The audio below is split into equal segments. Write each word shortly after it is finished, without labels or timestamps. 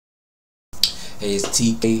Hey, it's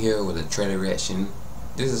TK here with a trailer reaction.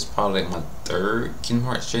 This is probably like my third Kingdom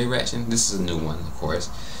Hearts trailer reaction. This is a new one, of course.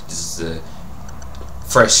 This is a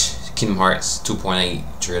fresh Kingdom Hearts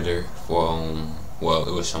 2.8 trailer for well,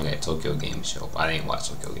 it was shown at Tokyo Game Show. I didn't watch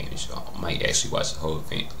Tokyo Game Show. I might actually watch the whole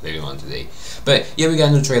thing later on today. But yeah, we got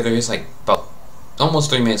a new trailer. It's like about almost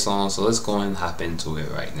 3 minutes long, so let's go and hop into it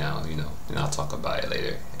right now, you know, and I'll talk about it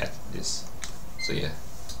later after this. So yeah.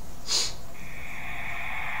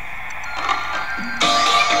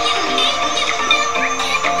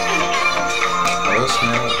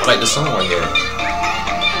 I like the song right here.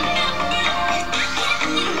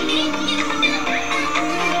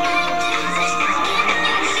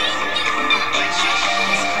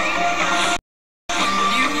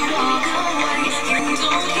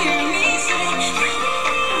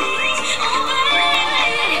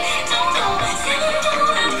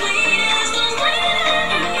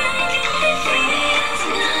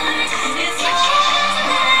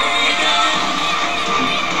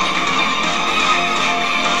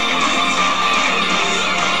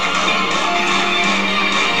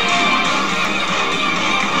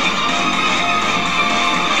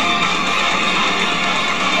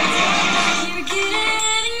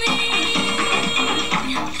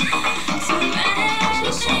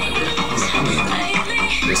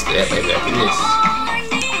 That baby after this.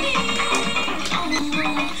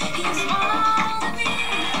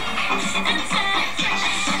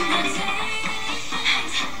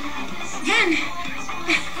 Then,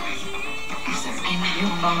 is there any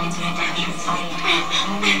new bones in attention fight?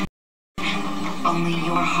 Only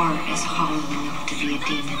your heart is hollow enough to be a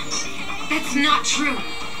demon's. That's not true.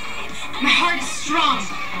 My heart is strong.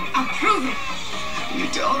 I'll prove it. You're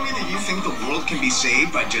telling me that you think the world can be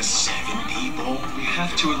saved by just 7 people? We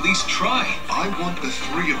have to at least try. I want the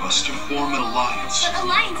 3 of us to form an alliance. But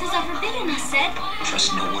alliances are forbidden, I said.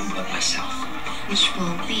 Trust no one but myself. Which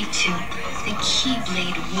will lead to the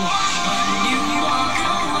Keyblade War.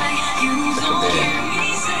 Look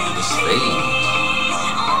at the slave.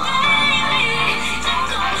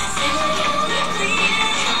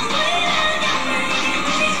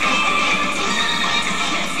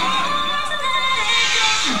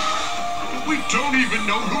 Don't even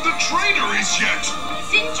know who the traitor is yet!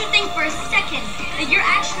 Didn't you think for a second that your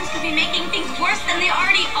actions could be making things worse than they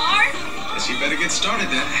already are? Guess you better get started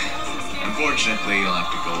then. Unfortunately, you'll have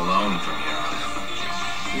to go alone from here on.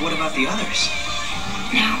 What about the others?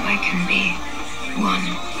 Now I can be one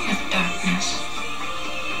with darkness.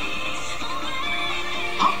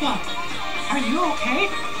 Aqua, are you okay?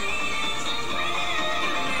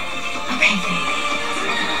 Okay then.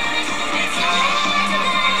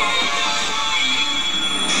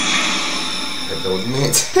 I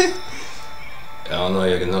don't know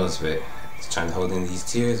if you can notice, but I was trying to hold in these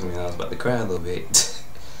tears. I mean, I was about to cry a little bit.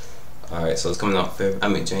 Alright, so it's coming out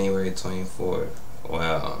January 24th.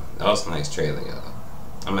 Wow, that was a nice trailer, y'all.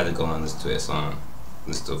 I'm about to go on and listen to that song.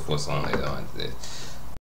 Listen to a full song later on today.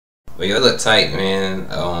 But yeah, it look tight, man.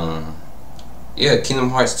 Yeah, Kingdom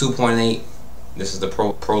Hearts 2.8. This is the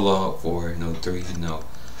prologue for 3, you know.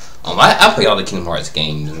 I play all the Kingdom Hearts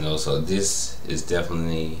games, you know, so this is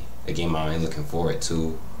definitely a game I'm looking forward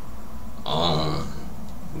to.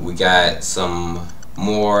 We got some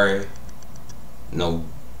more,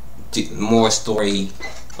 more story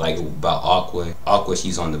like about Aqua. Aqua,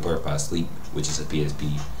 she's on the Birth by Sleep, which is a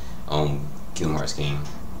PSP Kingdom Hearts game.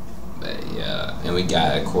 But yeah, and we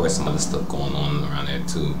got, of course, some other stuff going on around there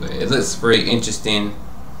too. But it looks pretty interesting.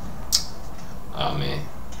 Oh man,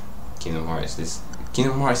 Kingdom Hearts. This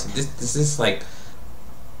is like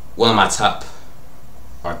one of my top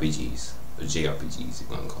RPGs, or JRPGs, if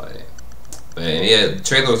you want to call it that. But yeah, the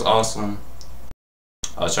trailer was awesome.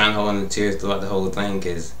 I was trying to hold on the tears throughout the whole thing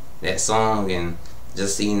because that song and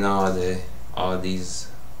just seeing all these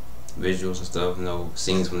visuals and stuff,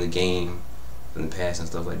 scenes from the game, from the past and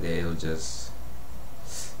stuff like that. It was just,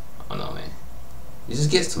 I don't know, man. It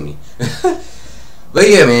just gets to me. But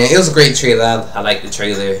yeah, man, it was a great trailer. I like the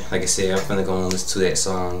trailer. Like I said, I'm finna go and listen to that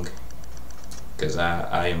song because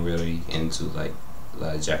I am really into like a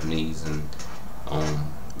lot of Japanese and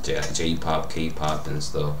J-pop, K-pop and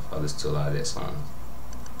stuff. I listen to a lot of that song,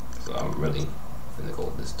 so I'm really finna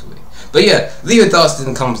go listen to it. But yeah, leave your thoughts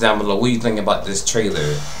in the comments down below. What do you think about this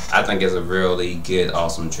trailer? I think it's a really good,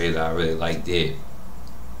 awesome trailer. I really liked it.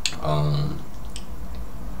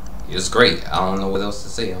 It's great. I don't know what else to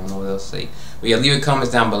say. But yeah, leave your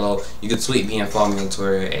comments down below. You can tweet me and follow me on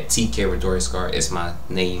Twitter at TkRDS. It's my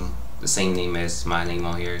name, the same name as my name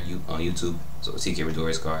on here on YouTube. So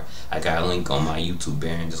TkRDS. I got a link on my YouTube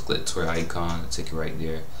banner. Just click the Twitter icon, it'll take you right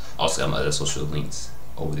there. Also got my other social links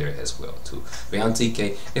over there as well too. But I'm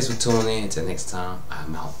TK. Thanks for tuning in. Until next time,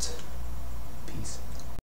 I'm out. Peace.